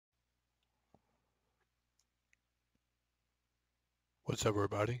What's up,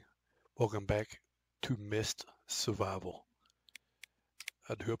 everybody? Welcome back to Mist Survival.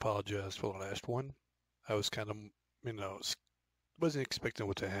 I do apologize for the last one. I was kind of, wasn't expecting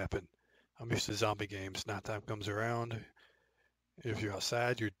what to happen. I'm used to zombie games. Nighttime comes around. If you're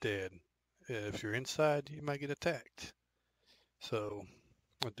outside, you're dead. If you're inside, you might get attacked. So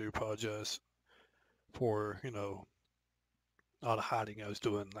I do apologize for, all the hiding I was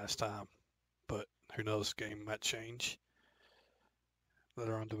doing last time. But who knows, game might change that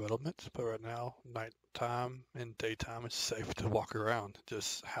are on development, but right now, nighttime and daytime, it's safe to walk around.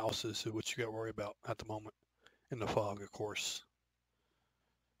 Just houses is what you got to worry about at the moment. In the fog, of course,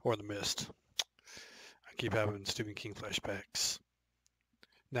 or the mist. I keep having Stephen King flashbacks.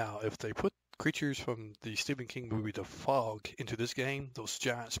 Now, if they put creatures from the Stephen King movie The Fog into this game, those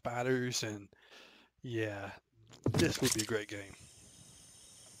giant spiders, and yeah, this would be a great game.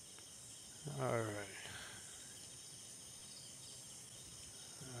 Alright.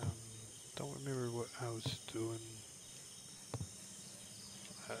 Don't remember what I was doing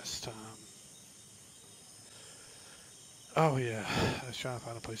last time. Oh yeah, I was trying to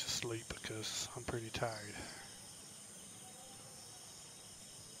find a place to sleep because I'm pretty tired.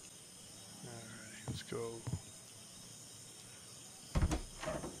 Alright, let's go.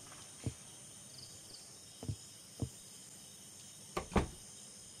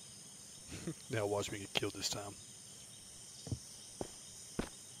 Now watch me get killed this time.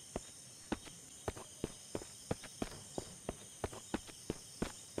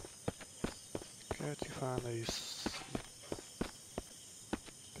 Got to find a spin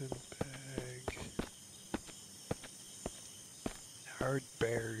bag. I heard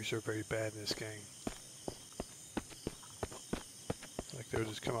bears are very bad in this game. Like they'll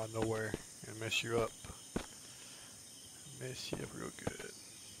just come out of nowhere and mess you up. Mess you up real good.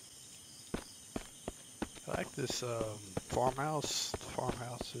 I like this farmhouse. The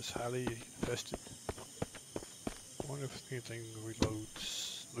farmhouse is highly infested. I wonder if anything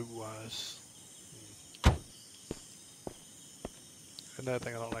reloads loot-wise. Another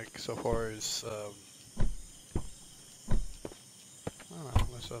thing I don't like so far is, I don't know,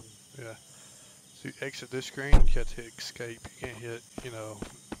 unless yeah. So you exit this screen, you have to hit escape. You can't hit,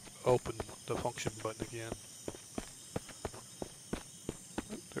 open the function button again.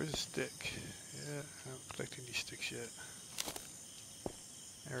 Oh, there's a stick. Yeah, I haven't collected any sticks yet.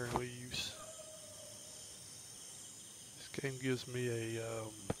 Air leaves. This game gives me a,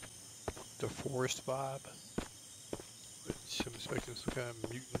 the forest vibe, which I'm expecting some kind of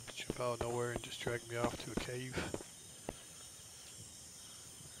mutant to jump out of nowhere and just drag me off to a cave.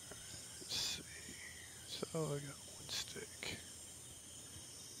 Let's see. So I got one stick.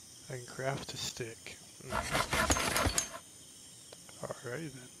 I can craft a stick.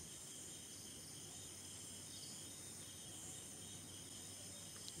 Alright then.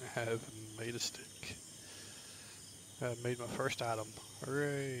 I have made a stick. I made my first item.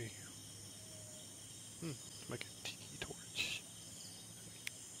 Hooray! Make a tiki torch.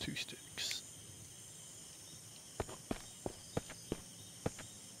 2 sticks.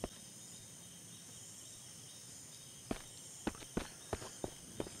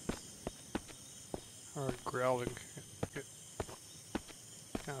 Alright, growling. It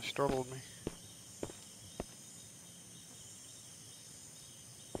kind of startled me.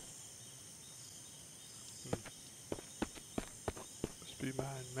 Must be my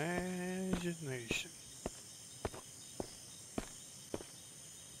imagination.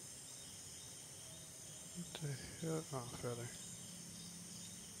 What the hell? Oh, feather.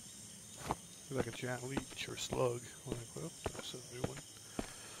 Like a giant leech or slug. I'm like, well, that's a new one.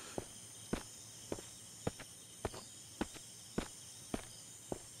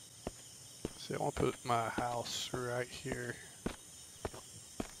 See, I want to put my house right here.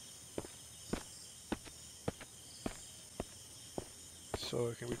 So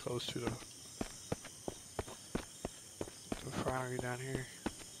it can be close to the refinery down here.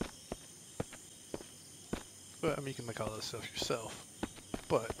 But, I mean, you can make all this stuff yourself.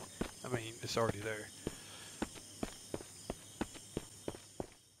 But, I mean, it's already there.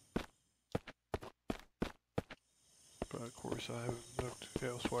 But, of course, I haven't looked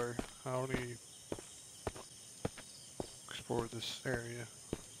elsewhere. I only explored this area.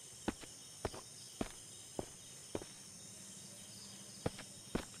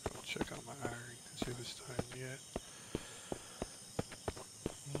 Go check on my iron and see if it's done yet.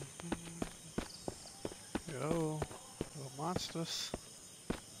 Yo, little monsters.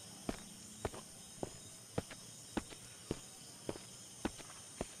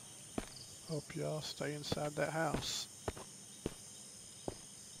 Hope y'all stay inside that house.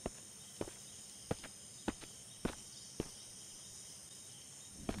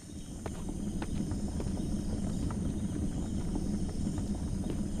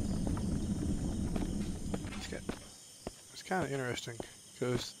 kind of interesting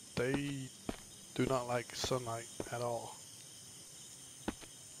because they do not like sunlight at all.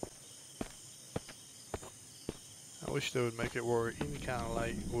 I wish they would make it where any kind of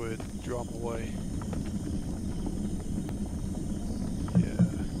light would draw them away. Yeah.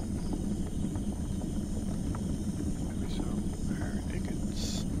 Maybe some iron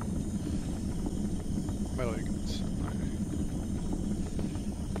ingots. Metal ingots. Okay.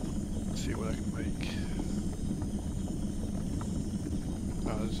 Let's see what I can make.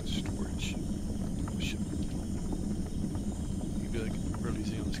 Oh, this is storage. Shit. You can do like really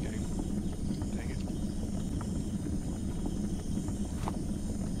easy on this game. Dang it.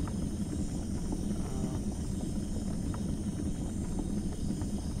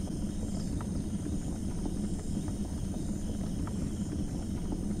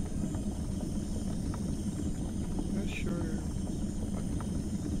 Not sure.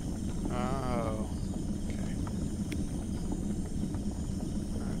 Oh, okay.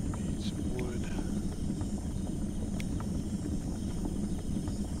 I need some wood.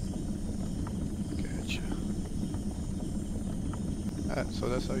 Gotcha. So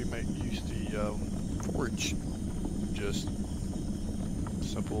that's how you use the forge. Just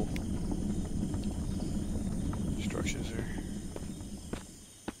simple instructions here.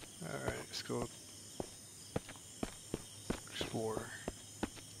 Alright, let's go explore.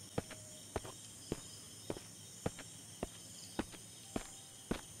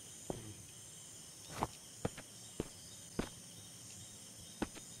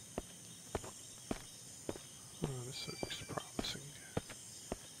 Oh, this looks promising.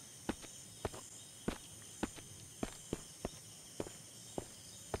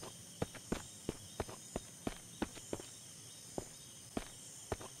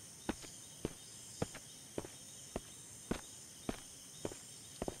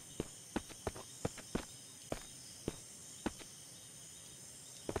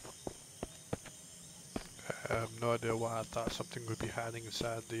 I have no idea why I thought something would be hiding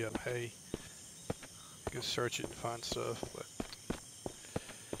inside the hay. You can search it and find stuff, but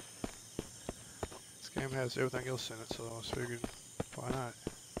this game has everything else in it, so I was figured, why not?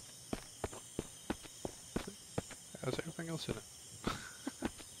 It has everything else in it.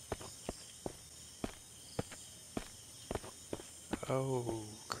 Oh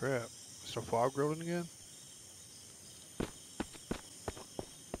crap! Is the fog rolling again?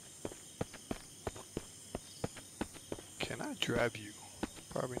 Can I drive you?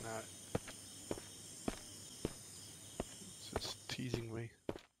 Probably not. It's just teasing me.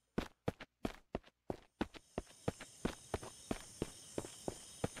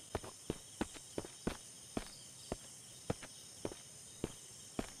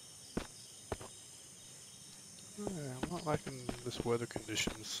 Yeah, I'm not liking this weather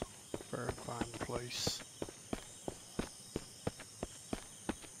conditions. Very fine place.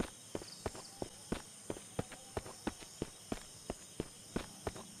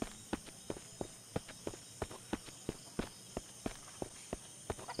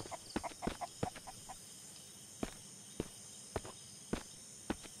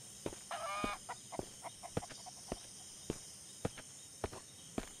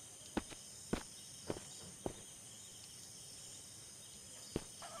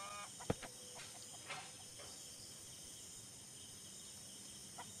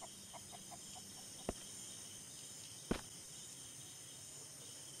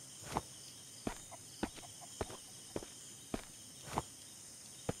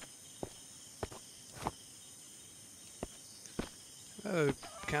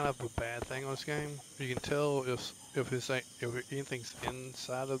 Kind of a bad thing on this game. You can tell if anything's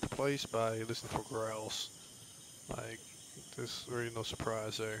inside of the place by listening for growls. Like, there's really no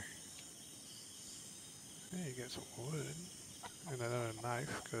surprise there. Hey, you got some wood and another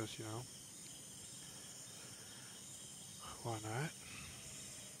knife, because you know, why not?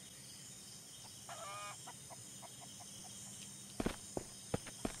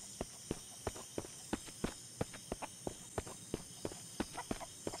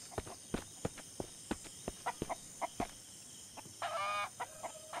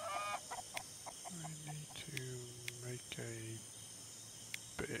 I need to make a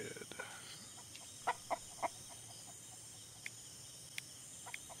bed.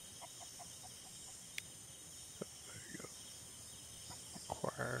 There you go.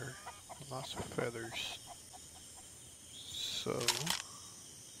 Acquire lots of feathers. So,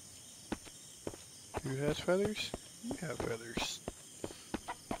 who has feathers? You have feathers.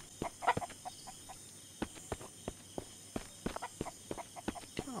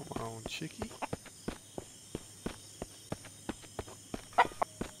 Come on, chickie.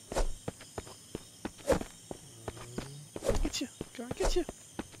 Look at you.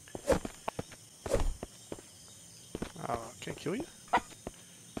 Oh, can't kill you?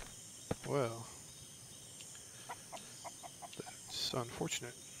 Well, that's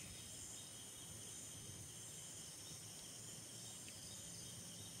unfortunate.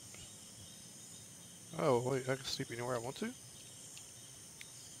 Oh, wait, I can sleep anywhere I want to?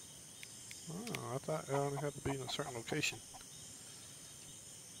 Oh, I thought I only had to be in a certain location.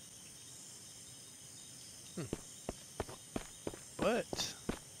 But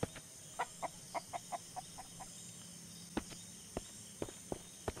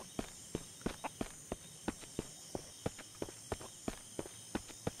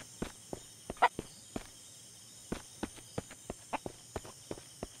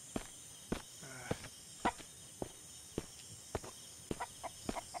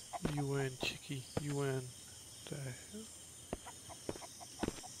you win, Chicky. You win. The hell?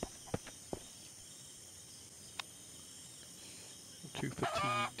 I'm too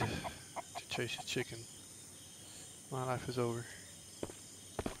fatigued to chase a chicken. My life is over.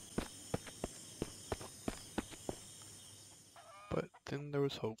 But then there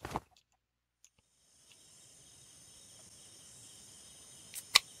was hope.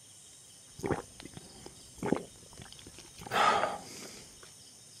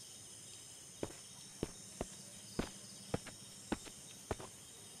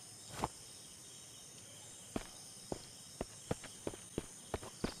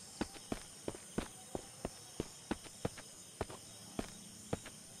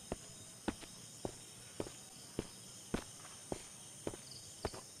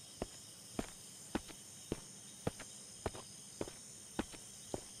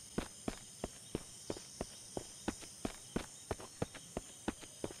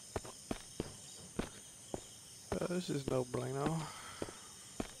 This is no bueno.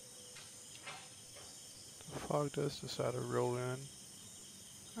 The fog does decide to roll in.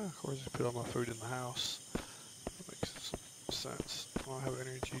 Of course, I put all my food in the house. That makes some sense. I don't have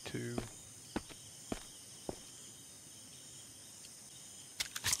energy to...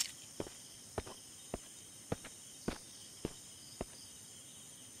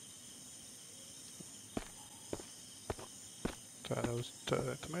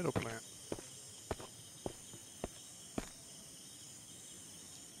 tomato plant.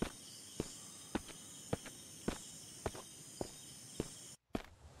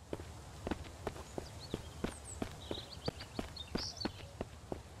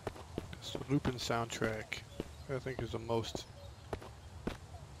 It's the Lupin soundtrack, I think, is the most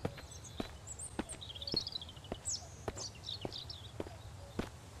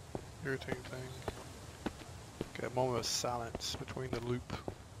irritating thing. Got a moment of silence between the loop.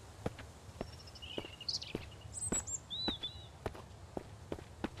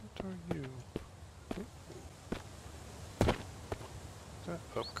 What are you? Is that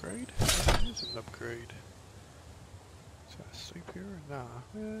upgrade? That is an upgrade. Is that sleep here? Nah,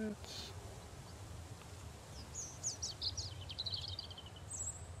 it's...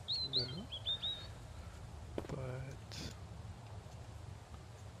 No. But...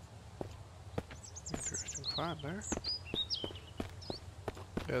 interesting find there.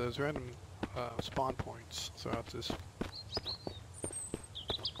 Yeah, there's random spawn points throughout this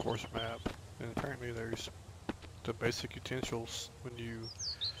course map, and apparently there's the basic utensils when you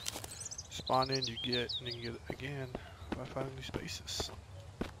spawn in you get, and you can get it again by finding these spaces.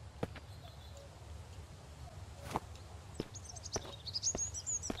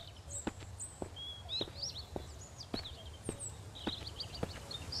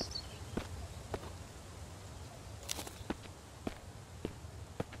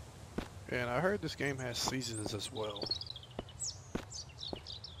 And I heard this game has seasons as well,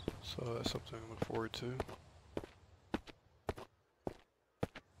 so that's something to look forward to.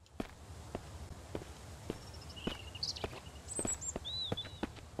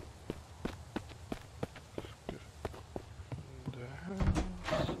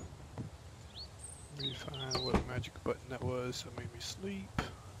 Let me find what magic button that was that made me sleep.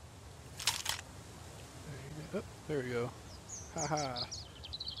 Oh, there we go. Haha.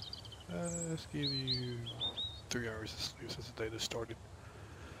 Let's give you 3 hours of sleep since the day just started.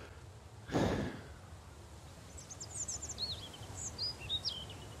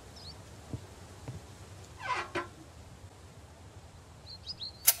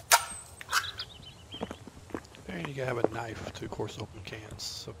 And you gotta have a knife to, of course, open cans,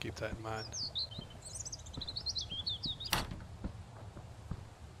 so keep that in mind.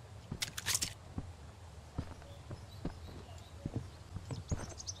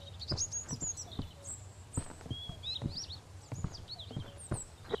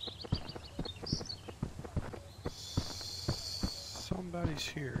 Somebody's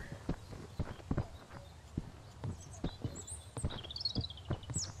here.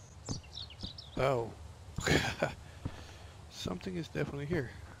 Oh. Something is definitely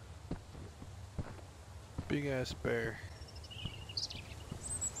here. Big ass bear.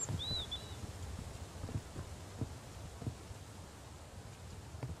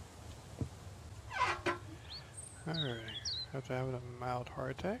 Alright. After having a mild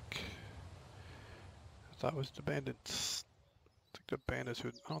heart attack. I thought it was the bandits. I think the bandits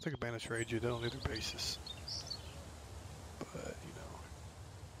would. I don't think the bandits raid you. They don't leave their bases. But, you know.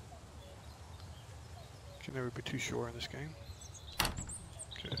 Can never be too sure in this game.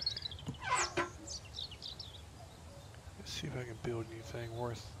 Okay. Let's see if I can build anything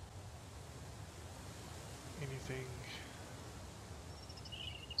worth anything.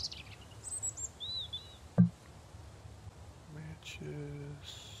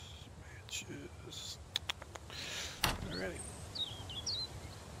 Matches. Alrighty.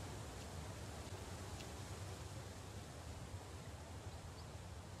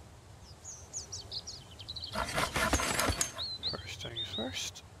 First things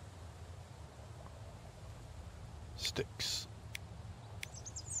first. Sticks.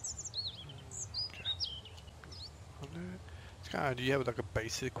 Okay. It's kind of, do you have like a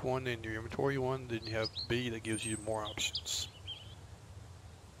basic one in your inventory one, then you have B that gives you more options.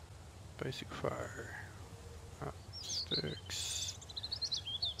 Basic fire. Sticks.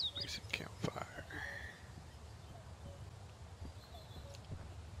 Basic campfire.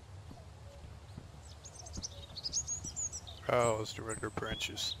 Oh, it's the regular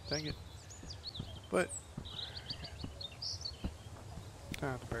branches. Dang it. But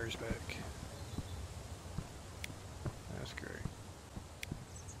now the bear's back. That's great.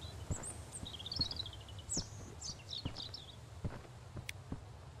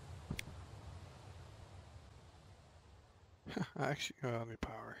 Actually, I need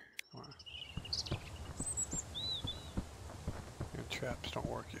power. Wow. And traps don't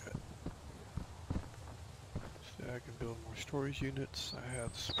work yet. So I can build more storage units. I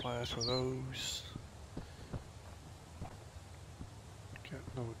have the supplies for those. Got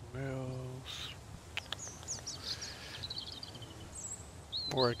no nails.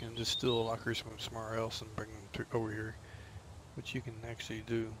 Or I can just steal lockers from somewhere else and bring them over here. Which you can actually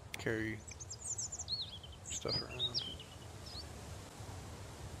do. Carry stuff around.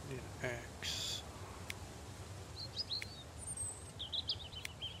 Need an axe.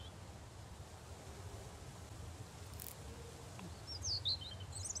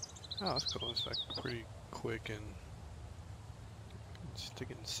 Oh, that's cool. It's like pretty quick and stick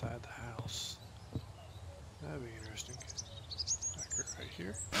it inside the house. That'd be interesting. Back it right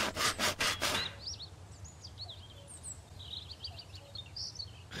here.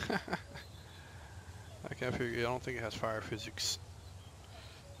 I can't figure. I don't think it has fire physics.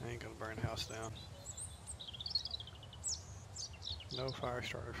 I ain't gonna burn the house down. No fire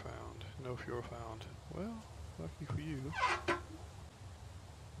starter found. No fuel found. Well, lucky for you,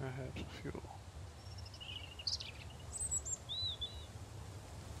 I have some fuel.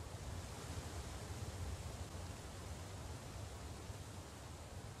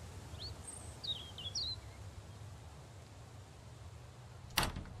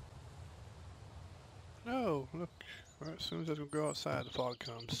 No, look. Right, as soon as I go outside, the fog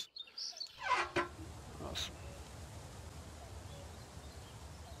comes. Awesome.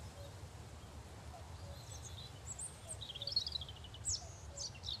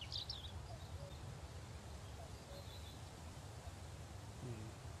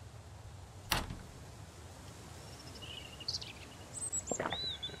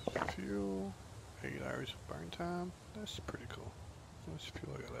 Fuel, 8 hours of burn time. That's pretty cool. How much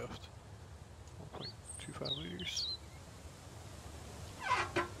fuel I got left? 1.25 liters.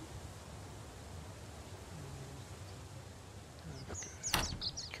 Okay,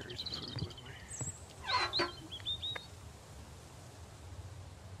 carry some food with me.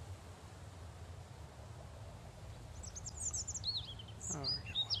 Oh, we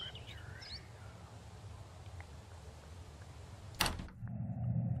got one manager already.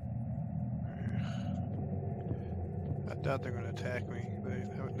 I doubt they're going to attack me. They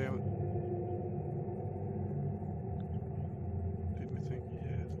haven't didn't think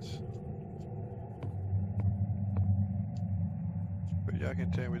yet. But y'all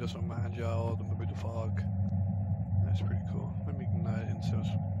can tell me this will mind y'all with the fog. That's pretty cool. Let me ignite it and see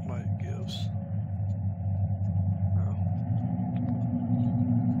what it gives. Oh.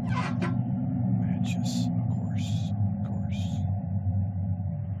 Matches, of course. Of course.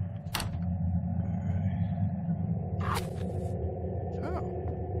 Alright. Oh.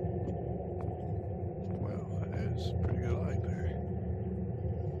 Well, that is pretty good light there.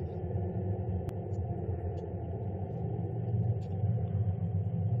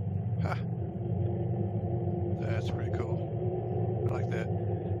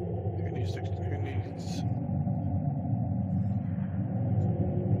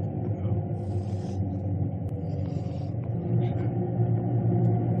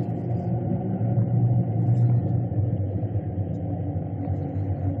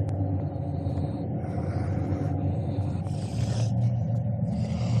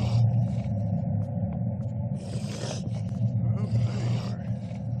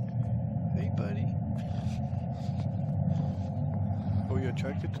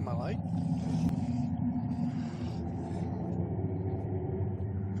 attracted to my light?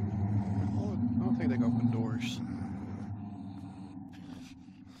 I don't think they can open doors.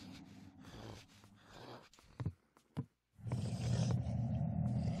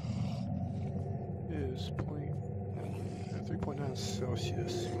 It is 3.9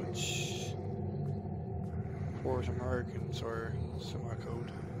 Celsius, which for us Americans are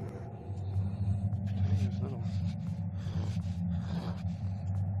semi-cold.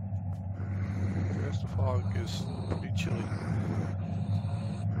 The fog is pretty chilly.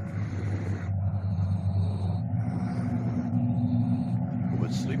 I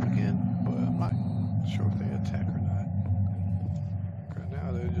would sleep again, but I'm not sure if they attack or not. Right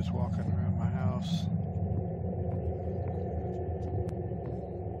now they're just walking around my house.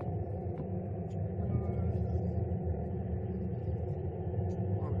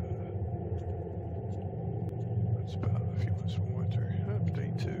 That's about a few months from winter.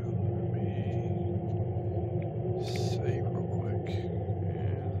 Update 2. Save real quick.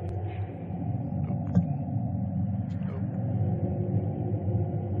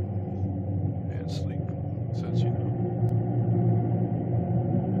 And sleep, since you know.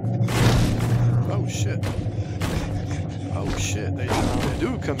 Oh shit. Oh shit, they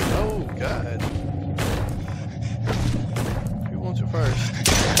do come in. Oh god. Who wants it first?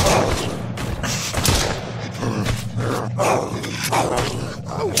 Oh shit.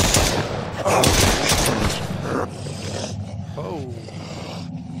 Oh.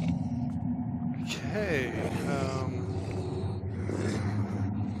 Okay.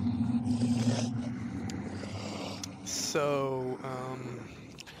 So,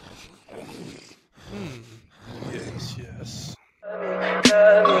 yes.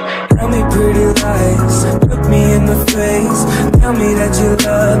 Tell me pretty lies, look me in the face, tell me that you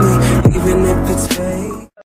love me, even if it's fake.